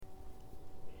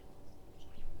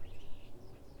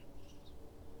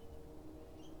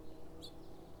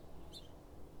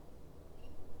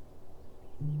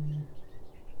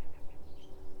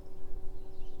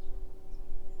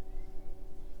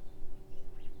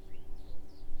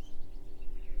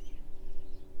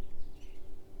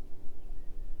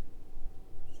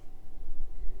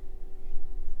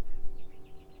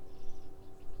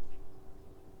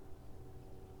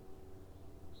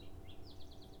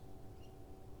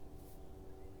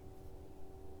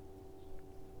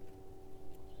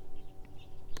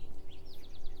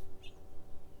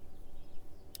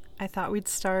I thought we'd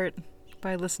start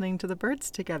by listening to the birds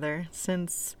together,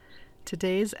 since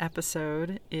today's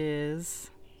episode is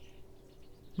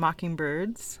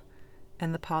Mockingbirds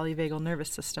and the Polyvagal nervous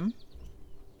system.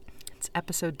 It's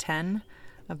episode 10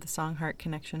 of the Song Heart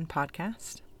Connection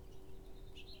podcast.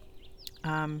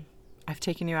 I've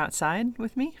taken you outside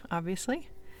with me, obviously.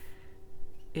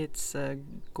 It's a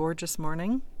gorgeous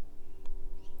morning.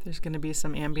 There's going to be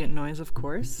some ambient noise, of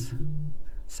course,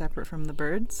 separate from the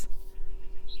birds.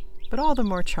 But all the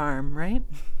more charm, right?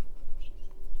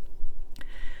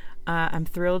 I'm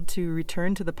thrilled to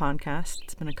return to the podcast.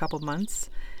 It's been a couple months.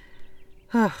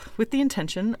 With the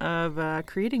intention of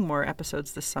creating more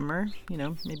episodes this summer.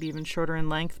 Maybe even shorter in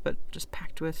length, but just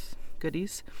packed with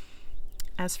goodies.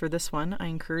 As for this one, I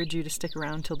encourage you to stick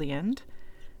around till the end.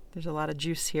 There's a lot of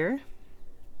juice here.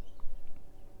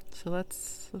 So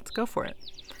let's go for it.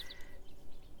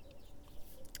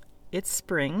 It's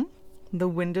spring. The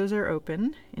windows are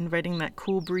open, inviting that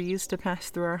cool breeze to pass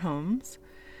through our homes.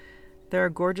 There are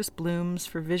gorgeous blooms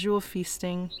for visual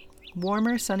feasting.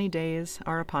 Warmer, sunny days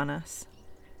are upon us.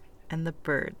 And the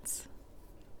birds.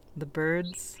 The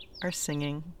birds are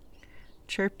singing,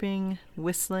 chirping,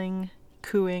 whistling,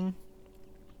 cooing.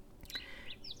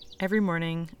 Every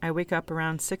morning, I wake up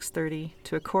around 6:30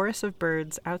 to a chorus of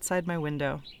birds outside my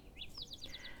window.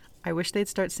 I wish they'd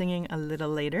start singing a little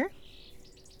later,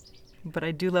 but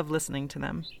I do love listening to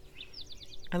them.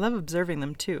 I love observing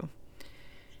them too.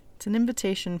 It's an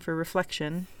invitation for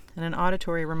reflection and an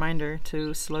auditory reminder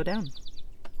to slow down.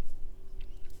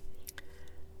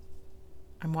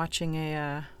 I'm watching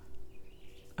a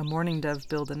mourning dove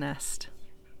build a nest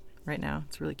right now.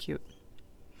 It's really cute.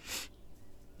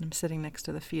 I'm sitting next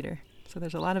to the feeder, so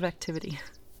there's a lot of activity.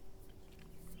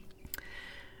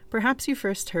 Perhaps you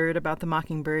first heard about the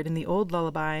mockingbird in the old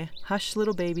lullaby, "Hush,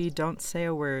 Little Baby, Don't Say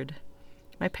a Word."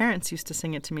 My parents used to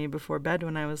sing it to me before bed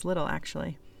when I was little,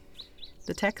 actually.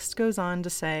 The text goes on to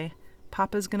say,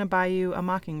 "Papa's gonna buy you a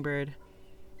mockingbird.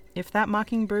 If that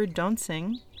mockingbird don't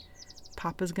sing,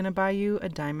 Papa's gonna buy you a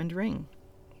diamond ring."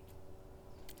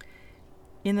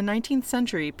 In the 19th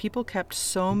century, people kept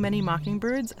so many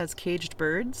mockingbirds as caged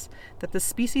birds that the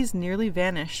species nearly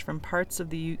vanished from parts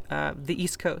of the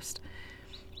East Coast.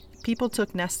 People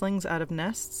took nestlings out of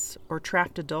nests or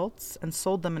trapped adults and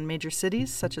sold them in major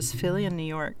cities such as Philly and New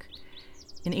York.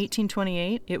 In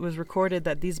 1828, it was recorded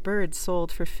that these birds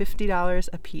sold for $50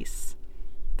 a piece.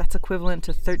 That's equivalent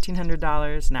to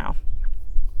 $1,300 now.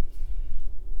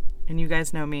 And you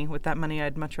guys know me. With that money,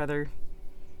 I'd much rather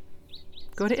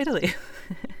go to Italy.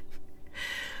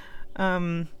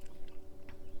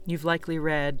 You've likely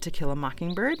read To Kill a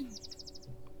Mockingbird.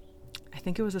 I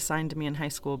think it was assigned to me in high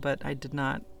school, but I did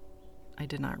not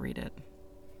read it.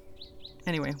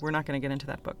 Anyway, we're not going to get into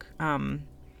that book.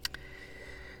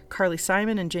 Carly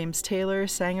Simon and James Taylor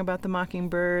sang about the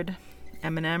mockingbird.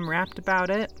 Eminem rapped about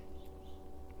it.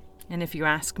 And if you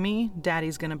ask me,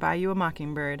 Daddy's going to buy you a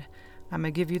mockingbird. I'm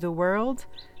going to give you the world.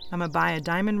 I'm going to buy a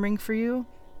diamond ring for you.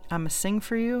 I'm going to sing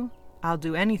for you. I'll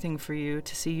do anything for you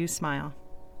to see you smile.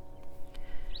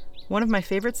 One of my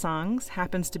favorite songs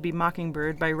happens to be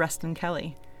Mockingbird by Rustin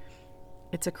Kelly.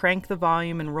 It's a crank the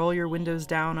volume and roll your windows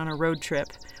down on a road trip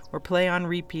or play on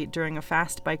repeat during a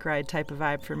fast bike ride type of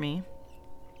vibe for me.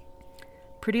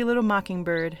 Pretty little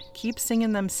mockingbird, keep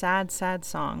singing them sad, sad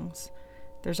songs.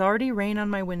 There's already rain on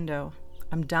my window.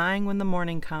 I'm dying when the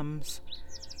morning comes.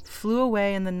 Flew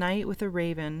away in the night with a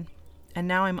raven, and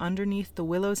now I'm underneath the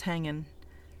willows hanging.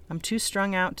 I'm too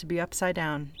strung out to be upside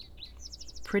down.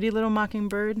 Pretty little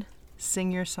mockingbird,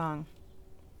 sing your song.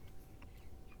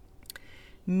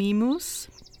 Mimus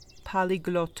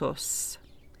polyglottos.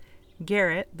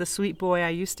 Garrett, the sweet boy I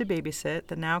used to babysit,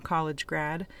 the now college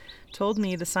grad, told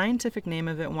me the scientific name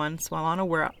of it once while on a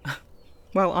walk.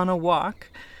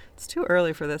 It's too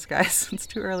early for this, guys. It's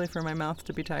too early for my mouth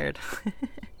to be tired.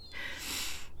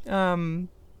 We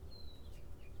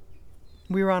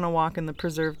were on a walk in the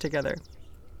preserve together.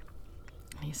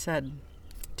 He said,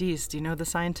 "Deez, do you know the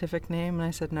scientific name?" And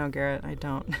I said, "No, Garrett, I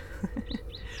don't."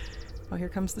 Oh, here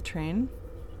comes the train.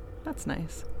 That's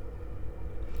nice.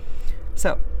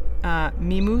 So,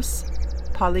 mimus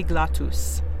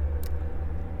polyglottus.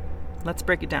 Let's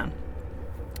break it down.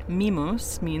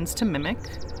 Mimus means to mimic.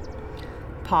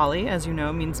 Poly, as you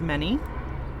know, means many.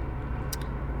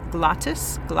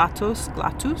 Glottis, glottos,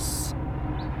 glottus.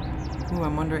 Ooh,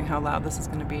 I'm wondering how loud this is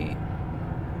going to be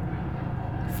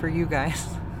for you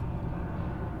guys.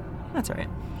 That's all right.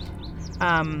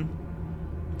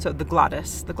 So the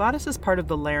glottis. The glottis is part of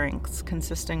the larynx,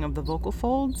 consisting of the vocal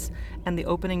folds and the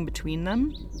opening between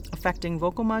them, affecting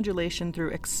vocal modulation through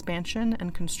expansion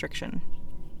and constriction.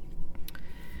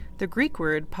 The Greek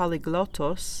word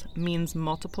polyglottos means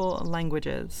multiple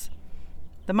languages.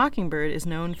 The mockingbird is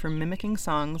known for mimicking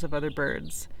songs of other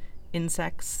birds,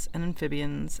 insects, and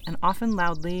amphibians, and often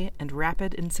loudly and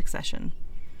rapid in succession.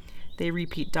 They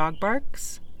repeat dog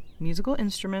barks, musical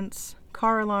instruments,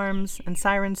 car alarms, and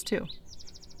sirens too.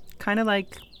 Kind of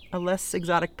like a less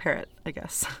exotic parrot, I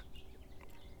guess.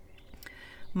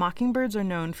 Mockingbirds are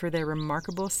known for their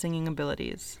remarkable singing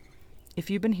abilities. If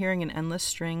you've been hearing an endless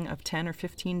string of 10 or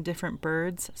 15 different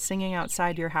birds singing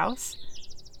outside your house,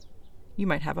 you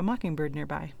might have a mockingbird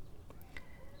nearby.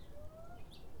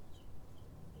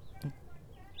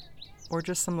 Or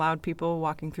just some loud people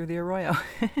walking through the arroyo.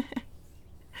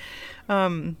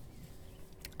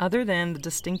 Other than the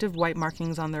distinctive white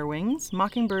markings on their wings,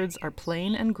 mockingbirds are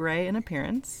plain and gray in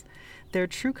appearance, their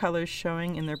true colors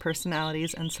showing in their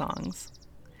personalities and songs.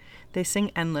 They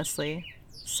sing endlessly,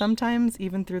 sometimes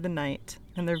even through the night,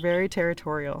 and they're very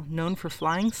territorial, known for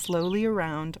flying slowly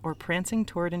around or prancing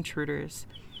toward intruders.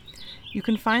 You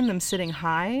can find them sitting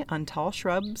high on tall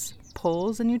shrubs,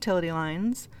 poles, and utility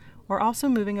lines, or also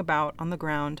moving about on the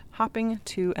ground, hopping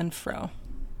to and fro.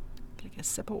 Take a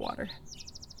sip of water.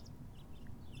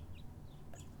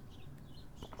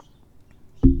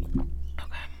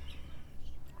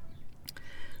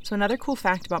 So another cool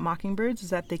fact about mockingbirds is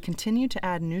that they continue to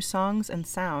add new songs and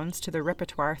sounds to their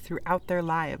repertoire throughout their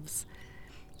lives.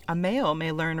 A male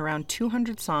may learn around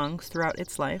 200 songs throughout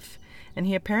its life, and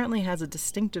he apparently has a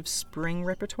distinctive spring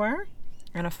repertoire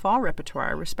and a fall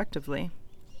repertoire, respectively.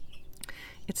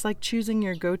 It's like choosing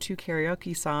your go-to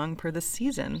karaoke song per the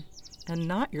season, and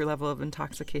not your level of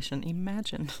intoxication.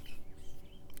 Imagine.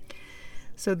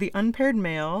 So the unpaired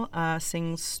male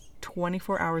sings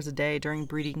 24 hours a day during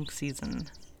breeding season.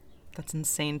 That's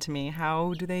insane to me.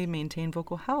 How do they maintain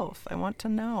vocal health? I want to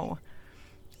know.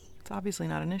 It's obviously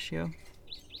not an issue.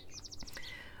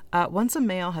 Once a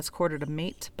male has courted a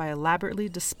mate by elaborately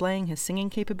displaying his singing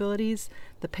capabilities,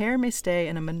 the pair may stay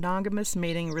in a monogamous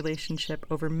mating relationship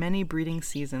over many breeding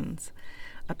seasons.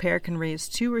 A pair can raise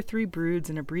 2 or 3 broods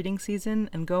in a breeding season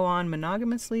and go on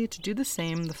monogamously to do the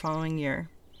same the following year.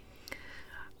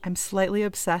 I'm slightly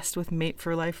obsessed with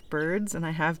mate-for-life birds, and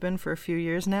I have been for a few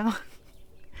years now.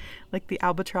 Like the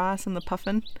albatross and the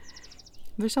puffin.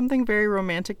 There's something very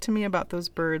romantic to me about those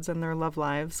birds and their love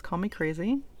lives. Call me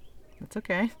crazy. That's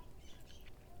okay.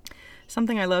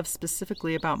 Something I love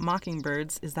specifically about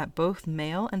mockingbirds is that both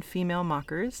male and female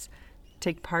mockers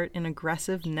take part in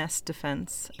aggressive nest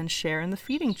defense and share in the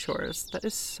feeding chores. That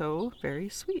is so very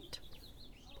sweet.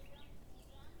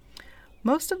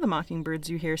 Most of the mockingbirds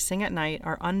you hear sing at night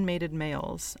are unmated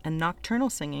males, and nocturnal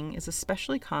singing is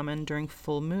especially common during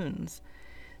full moons.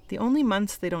 The only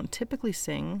months they don't typically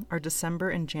sing are December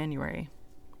and January.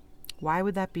 Why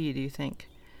would that be, do you think?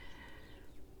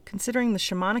 Considering the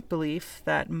shamanic belief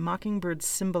that mockingbirds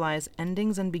symbolize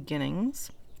endings and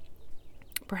beginnings,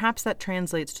 perhaps that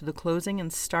translates to the closing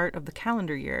and start of the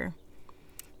calendar year.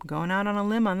 I'm going out on a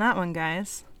limb on that one,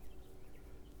 guys.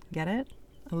 Get it?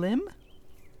 A limb?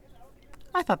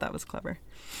 I thought that was clever.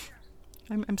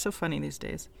 I'm so funny these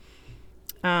days.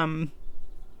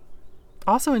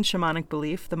 Also in shamanic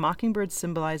belief, the mockingbird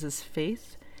symbolizes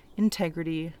faith,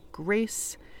 integrity,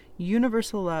 grace,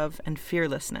 universal love, and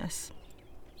fearlessness.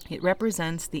 It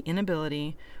represents the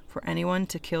inability for anyone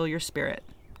to kill your spirit.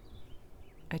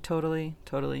 I totally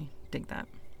dig that.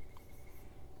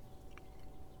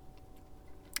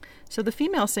 So the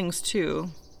female sings too,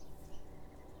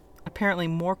 apparently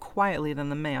more quietly than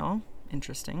the male.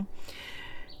 Interesting.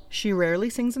 She rarely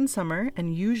sings in summer,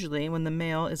 and usually when the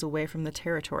male is away from the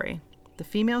territory. The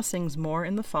female sings more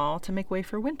in the fall to make way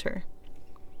for winter.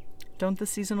 Don't the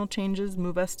seasonal changes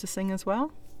move us to sing as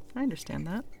well? I understand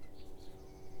that.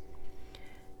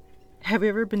 Have you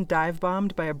ever been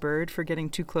dive-bombed by a bird for getting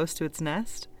too close to its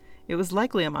nest? It was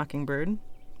likely a mockingbird.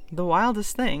 The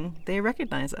wildest thing, they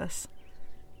recognize us.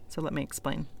 So let me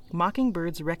explain.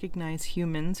 Mockingbirds recognize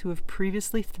humans who have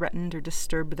previously threatened or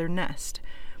disturbed their nest,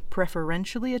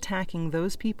 preferentially attacking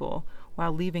those people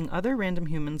while leaving other random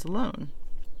humans alone.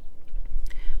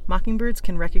 Mockingbirds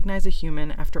can recognize a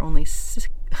human after only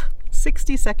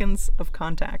 60 seconds of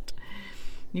contact.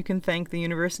 You can thank the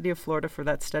University of Florida for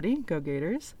that study. Go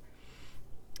Gators.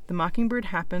 The mockingbird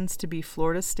happens to be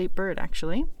Florida's state bird,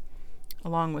 actually,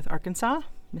 along with Arkansas,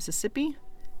 Mississippi,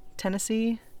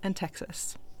 Tennessee, and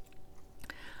Texas.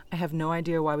 I have no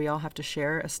idea why we all have to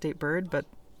share a state bird, but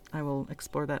I will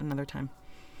explore that another time.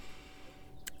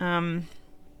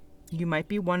 You might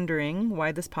be wondering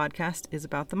why this podcast is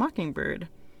about the mockingbird.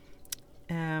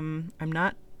 I'm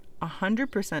not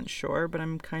 100% sure, but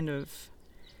I'm kind of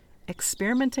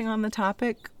experimenting on the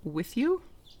topic with you.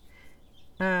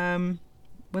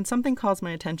 when something calls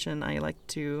my attention, I like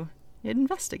to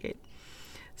investigate.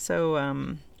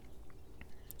 So,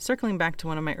 circling back to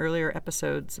one of my earlier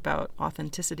episodes about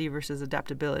authenticity versus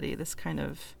adaptability, this kind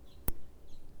of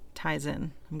ties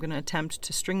in. I'm going to attempt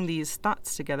to string these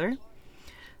thoughts together.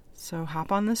 So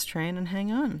hop on this train and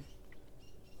hang on.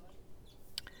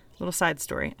 Little side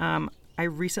story. I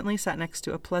recently sat next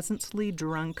to a pleasantly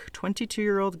drunk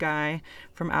 22-year-old guy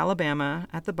from Alabama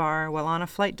at the bar while on a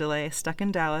flight delay stuck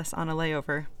in Dallas on a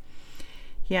layover.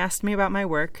 He asked me about my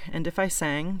work and if I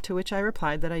sang, to which I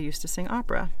replied that I used to sing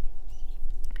opera.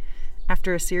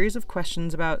 After a series of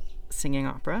questions about singing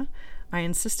opera, I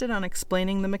insisted on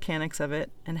explaining the mechanics of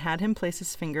it and had him place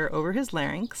his finger over his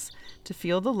larynx to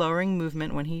feel the lowering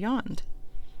movement when he yawned.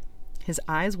 His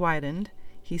eyes widened,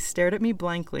 he stared at me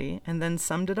blankly, and then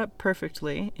summed it up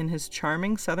perfectly in his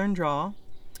charming southern drawl.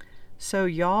 "So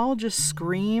y'all just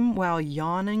scream while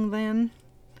yawning then?"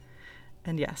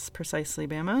 And yes, precisely,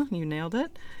 Bama, you nailed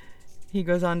it. He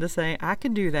goes on to say, "I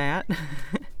could do that."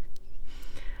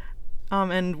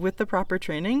 And with the proper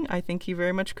training, I think he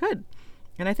very much could.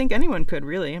 And I think anyone could,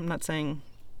 really. I'm not saying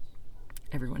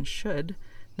everyone should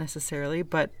necessarily,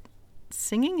 but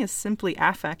singing is simply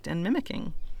affect and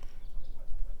mimicking,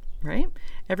 right?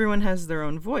 Everyone has their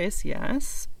own voice,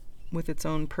 yes, with its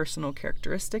own personal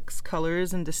characteristics,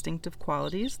 colors, and distinctive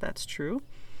qualities. That's true.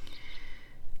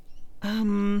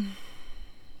 No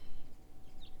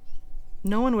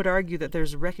one would argue that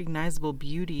there's recognizable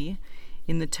beauty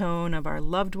in the tone of our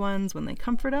loved ones when they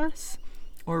comfort us,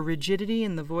 or rigidity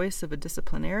in the voice of a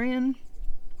disciplinarian.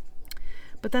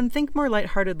 But then think more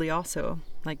lightheartedly also,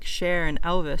 like Cher and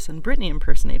Elvis and Britney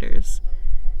impersonators.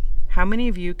 How many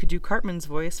of you could do Cartman's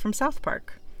voice from South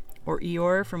Park? Or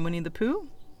Eeyore from Winnie the Pooh?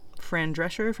 Fran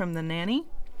Drescher from The Nanny?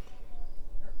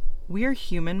 We are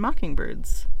human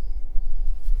mockingbirds.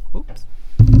 Oops.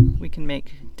 We can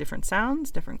make different sounds,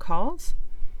 different calls.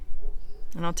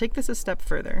 And I'll take this a step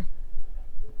further.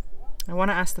 I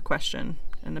want to ask the question,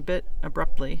 and a bit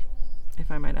abruptly, if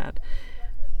I might add.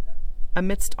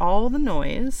 Amidst all the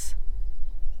noise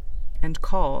and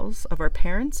calls of our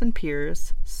parents and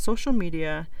peers, social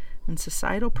media, and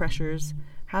societal pressures,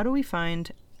 how do we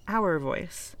find our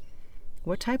voice?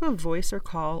 What type of voice or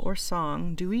call or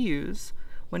song do we use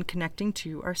when connecting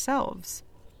to ourselves,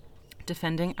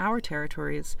 defending our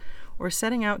territories, or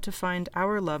setting out to find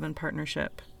our love and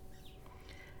partnership?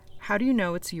 How do you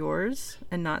know it's yours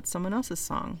and not someone else's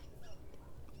song?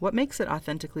 What makes it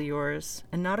authentically yours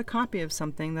and not a copy of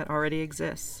something that already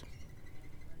exists?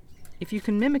 If you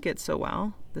can mimic it so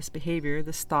well, this behavior,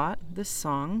 this thought, this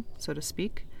song, so to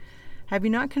speak, have you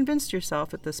not convinced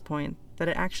yourself at this point that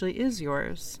it actually is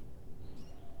yours?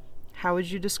 How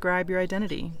would you describe your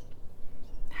identity?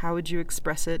 How would you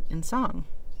express it in song?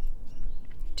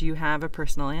 Do you have a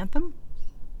personal anthem?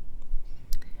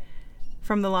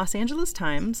 From the Los Angeles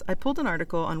Times, I pulled an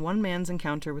article on one man's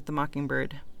encounter with the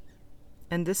mockingbird,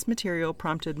 and this material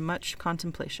prompted much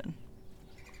contemplation.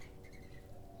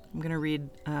 I'm going to read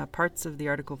parts of the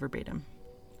article verbatim.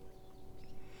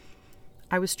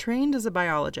 I was trained as a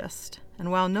biologist,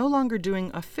 and while no longer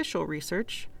doing official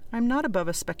research, I'm not above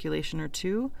a speculation or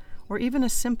two, or even a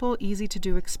simple,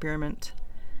 easy-to-do experiment.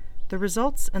 The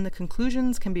results and the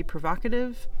conclusions can be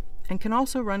provocative and can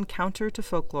also run counter to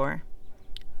folklore.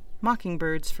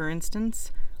 Mockingbirds, for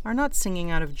instance, are not singing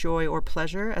out of joy or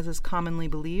pleasure as is commonly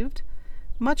believed.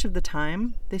 Much of the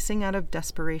time, they sing out of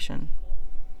desperation.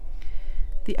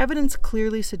 The evidence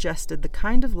clearly suggested the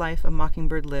kind of life a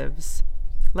mockingbird lives.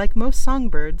 Like most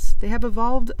songbirds, they have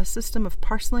evolved a system of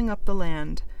parceling up the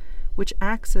land, which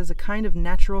acts as a kind of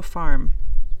natural farm,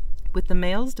 with the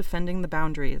males defending the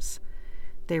boundaries.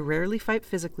 They rarely fight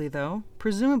physically, though,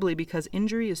 presumably because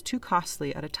injury is too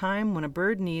costly at a time when a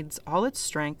bird needs all its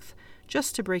strength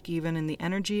just to break even in the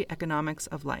energy economics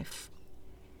of life.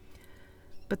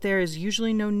 But there is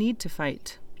usually no need to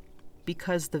fight,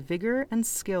 because the vigor and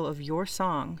skill of your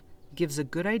song gives a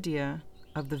good idea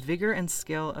of the vigor and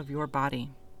skill of your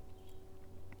body.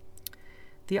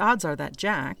 The odds are that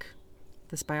Jack,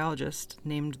 this biologist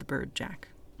named the bird Jack,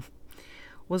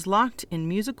 was locked in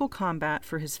musical combat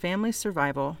for his family's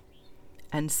survival,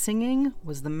 and singing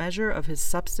was the measure of his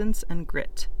substance and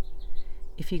grit.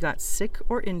 If he got sick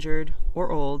or injured or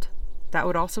old, that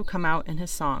would also come out in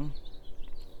his song.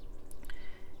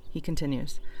 He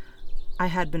continues, I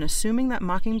had been assuming that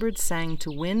mockingbirds sang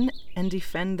to win and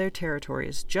defend their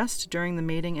territories just during the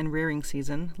mating and rearing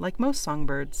season, like most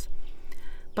songbirds.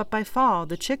 But by fall,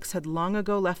 the chicks had long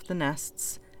ago left the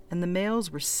nests, and the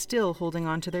males were still holding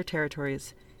on to their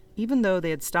territories, even though they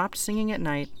had stopped singing at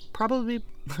night, probably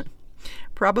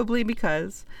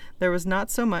because there was not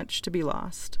so much to be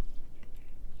lost.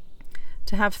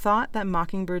 To have thought that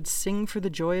mockingbirds sing for the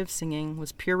joy of singing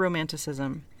was pure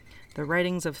romanticism. The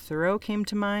writings of Thoreau came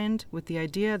to mind with the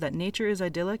idea that nature is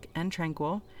idyllic and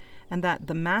tranquil, and that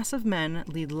the mass of men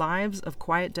lead lives of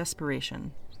quiet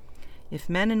desperation. If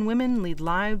men and women lead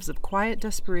lives of quiet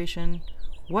desperation,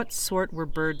 what sort were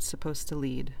birds supposed to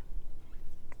lead?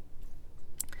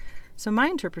 So my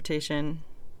interpretation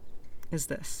is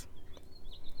this.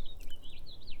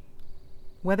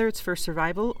 Whether it's for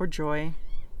survival or joy,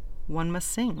 one must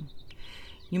sing.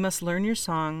 You must learn your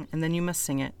song, and then you must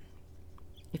sing it.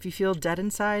 If you feel dead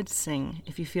inside, sing.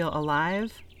 If you feel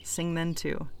alive, sing then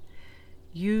too.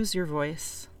 Use your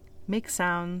voice. Make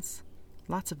sounds,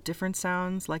 lots of different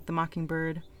sounds like the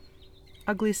mockingbird.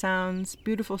 Ugly sounds,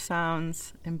 beautiful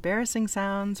sounds, embarrassing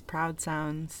sounds, proud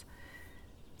sounds.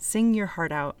 Sing your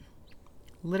heart out,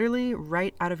 literally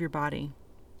right out of your body.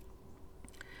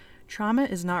 Trauma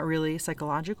is not really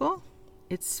psychological,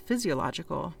 it's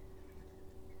physiological.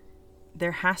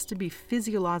 There has to be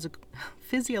physiological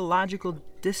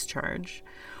discharge,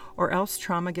 or else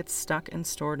trauma gets stuck and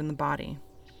stored in the body.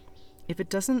 If it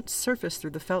doesn't surface through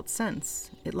the felt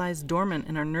sense, it lies dormant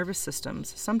in our nervous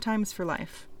systems, sometimes for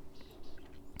life.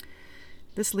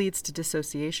 This leads to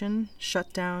dissociation,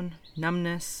 shutdown,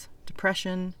 numbness,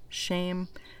 depression, shame,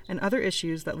 and other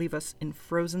issues that leave us in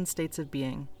frozen states of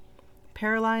being,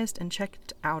 paralyzed and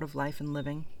checked out of life and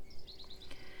living.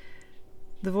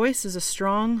 The voice is a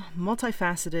strong,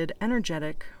 multifaceted,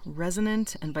 energetic,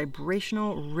 resonant, and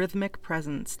vibrational rhythmic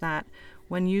presence that,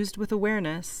 when used with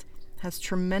awareness, has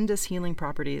tremendous healing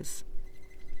properties.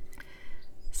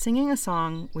 Singing a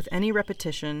song with any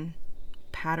repetition,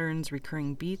 patterns,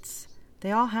 recurring beats,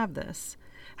 they all have this,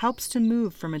 helps to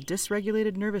move from a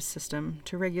dysregulated nervous system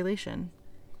to regulation.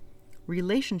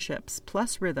 Relationships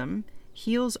plus rhythm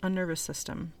heals a nervous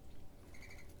system.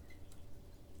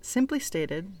 Simply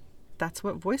stated, that's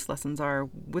what voice lessons are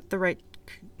with the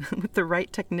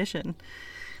right technician.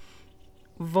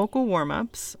 Vocal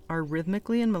warm-ups are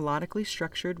rhythmically and melodically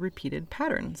structured repeated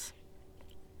patterns.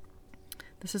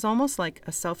 This is almost like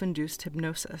a self-induced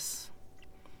hypnosis.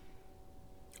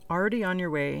 Already on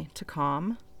your way to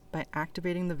calm by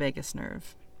activating the vagus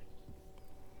nerve.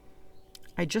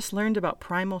 I just learned about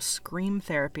primal scream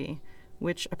therapy,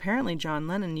 which apparently John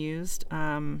Lennon used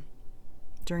during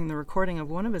the recording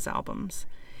of one of his albums.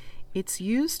 It's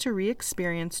used to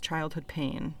re-experience childhood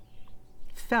pain,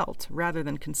 felt rather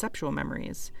than conceptual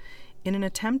memories, in an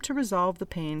attempt to resolve the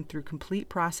pain through complete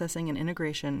processing and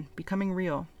integration, becoming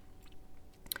real.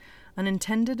 An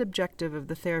intended objective of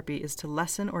the therapy is to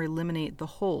lessen or eliminate the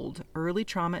hold early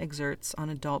trauma exerts on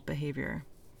adult behavior.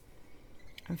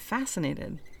 I'm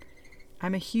fascinated.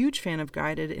 I'm a huge fan of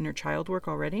guided inner child work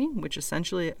already, which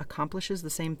essentially accomplishes the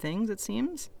same things, it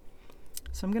seems.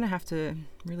 So I'm going to have to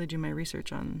really do my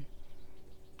research on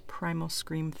primal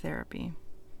scream therapy.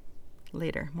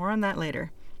 Later. More on that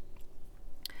later.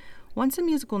 Once a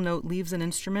musical note leaves an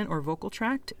instrument or vocal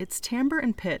tract, its timbre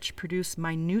and pitch produce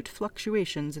minute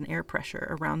fluctuations in air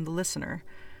pressure around the listener,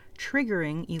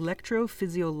 triggering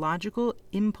electrophysiological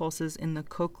impulses in the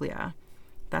cochlea.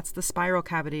 That's the spiral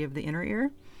cavity of the inner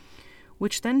ear,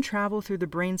 which then travel through the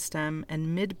brainstem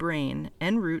and midbrain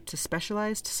en route to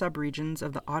specialized subregions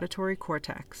of the auditory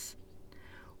cortex,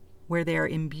 where they are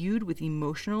imbued with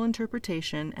emotional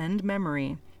interpretation and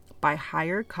memory by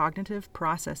higher cognitive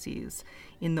processes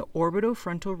in the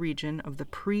orbitofrontal region of the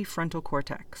prefrontal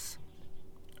cortex.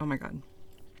 Oh my God.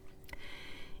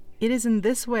 It is in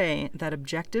this way that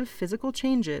objective physical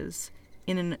changes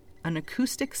in an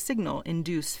acoustic signal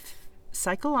induce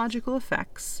psychological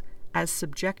effects as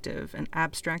subjective and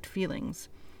abstract feelings,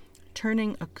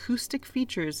 turning acoustic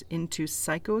features into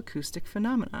psychoacoustic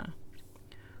phenomena.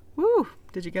 Woo!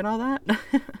 Did you get all that?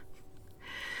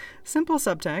 Simple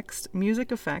subtext,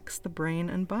 music affects the brain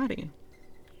and body.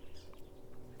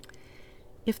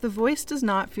 If the voice does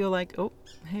not feel like, oh,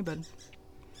 hey bud.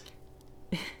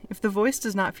 If the voice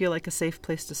does not feel like a safe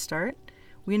place to start,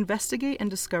 we investigate and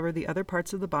discover the other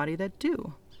parts of the body that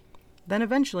do. Then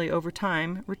eventually, over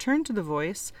time, return to the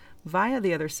voice via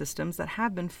the other systems that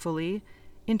have been fully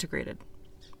integrated.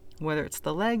 Whether it's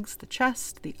the legs, the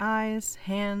chest, the eyes,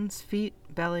 hands, feet,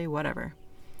 belly, whatever.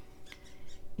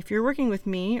 If you're working with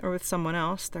me or with someone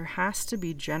else, there has to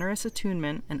be generous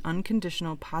attunement and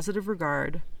unconditional positive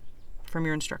regard from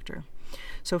your instructor.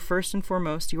 So first and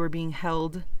foremost, you are being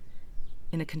held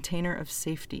in a container of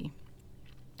safety.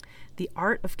 The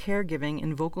art of caregiving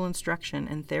in vocal instruction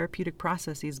and therapeutic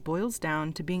processes boils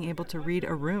down to being able to read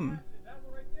a room.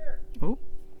 Oh.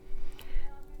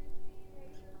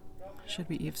 Should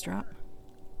we eavesdrop?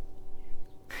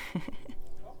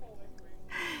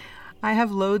 I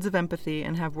have loads of empathy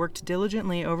and have worked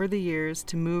diligently over the years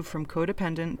to move from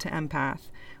codependent to empath,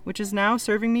 which is now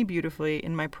serving me beautifully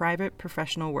in my private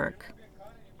professional work.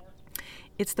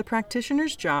 It's the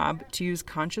practitioner's job to use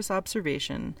conscious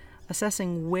observation,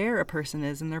 assessing where a person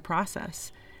is in their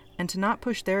process, and to not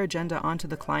push their agenda onto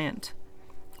the client.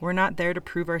 We're not there to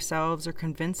prove ourselves or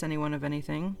convince anyone of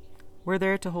anything. We're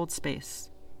there to hold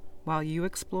space. While you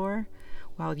explore,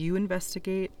 while you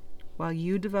investigate, while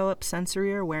you develop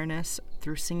sensory awareness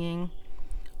through singing,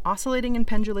 oscillating in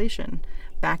pendulation,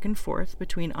 back and forth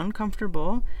between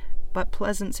uncomfortable but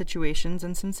pleasant situations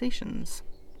and sensations.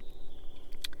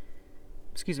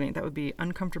 That would be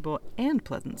uncomfortable and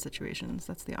pleasant situations.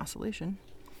 That's the oscillation.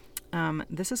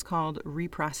 This is called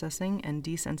reprocessing and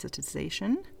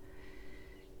desensitization,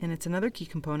 and it's another key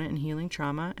component in healing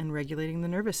trauma and regulating the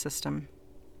nervous system.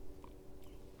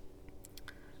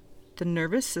 The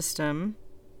nervous system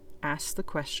asks the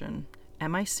question,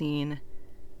 am I seen?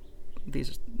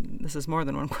 This is more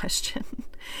than one question.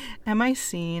 Am I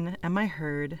seen? Am I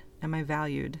heard? Am I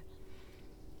valued?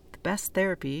 The best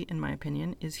therapy, in my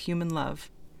opinion, is human love.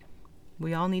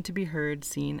 We all need to be heard,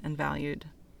 seen, and valued.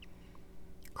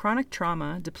 Chronic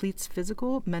trauma depletes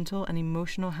physical, mental, and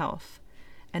emotional health,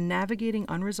 and navigating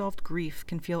unresolved grief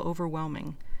can feel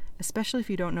overwhelming, especially if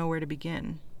you don't know where to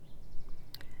begin.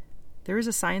 There is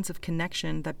a science of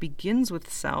connection that begins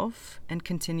with self and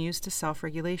continues to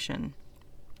self-regulation.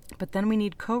 But then we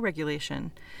need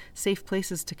co-regulation, safe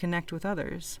places to connect with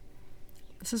others.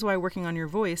 This is why working on your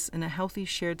voice in a healthy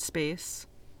shared space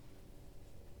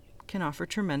can offer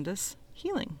tremendous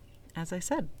healing, as I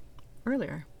said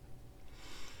earlier.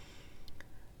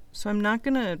 So I'm not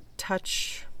going to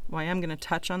touch, I am going to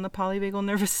touch on the polyvagal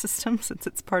nervous system since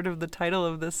it's part of the title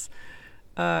of this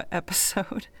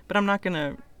episode, but I'm not going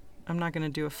to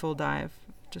do a full dive.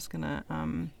 Just going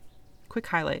to quick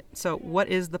highlight. So what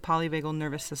is the polyvagal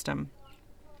nervous system?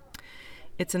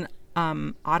 It's an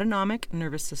autonomic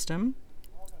nervous system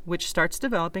which starts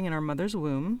developing in our mother's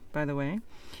womb, by the way,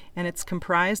 and it's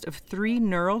comprised of 3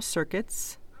 neural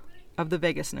circuits of the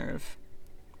vagus nerve.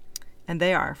 And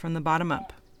they are from the bottom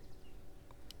up.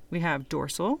 We have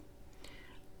dorsal.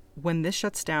 When this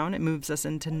shuts down, it moves us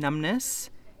into numbness,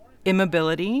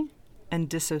 immobility, and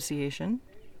dissociation.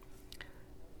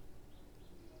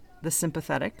 The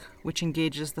sympathetic, which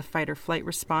engages the fight or flight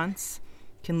response,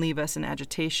 can leave us in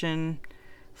agitation,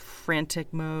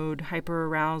 frantic mode,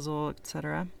 hyperarousal,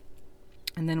 etc.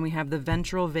 And then we have the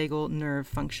ventral vagal nerve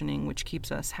functioning, which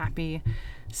keeps us happy,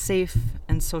 safe,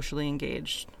 and socially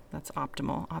engaged. That's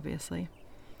optimal, obviously.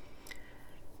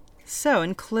 So,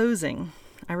 in closing,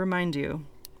 I remind you,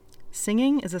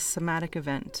 singing is a somatic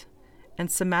event,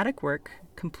 and somatic work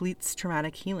completes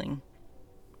traumatic healing.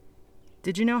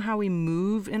 Did you know how we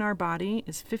move in our body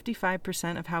is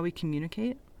 55% of how we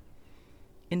communicate?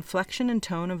 Inflection and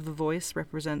tone of the voice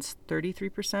represents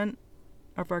 33%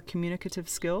 of our communicative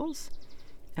skills,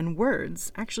 and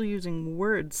words, actually using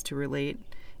words to relate,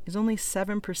 is only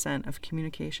 7% of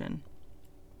communication.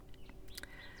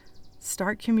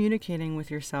 Start communicating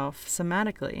with yourself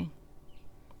somatically.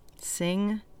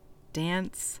 Sing,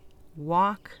 dance,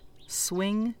 walk,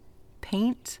 swing,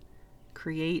 paint,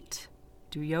 create,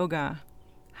 do yoga,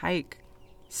 hike,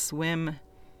 swim,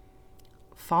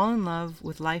 fall in love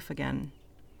with life again.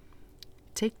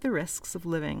 Take the risks of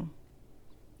living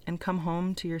and come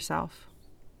home to yourself.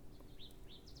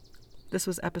 This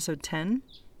was episode 10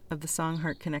 of the Song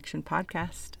Heart Connection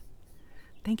podcast.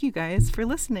 Thank you guys for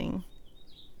listening.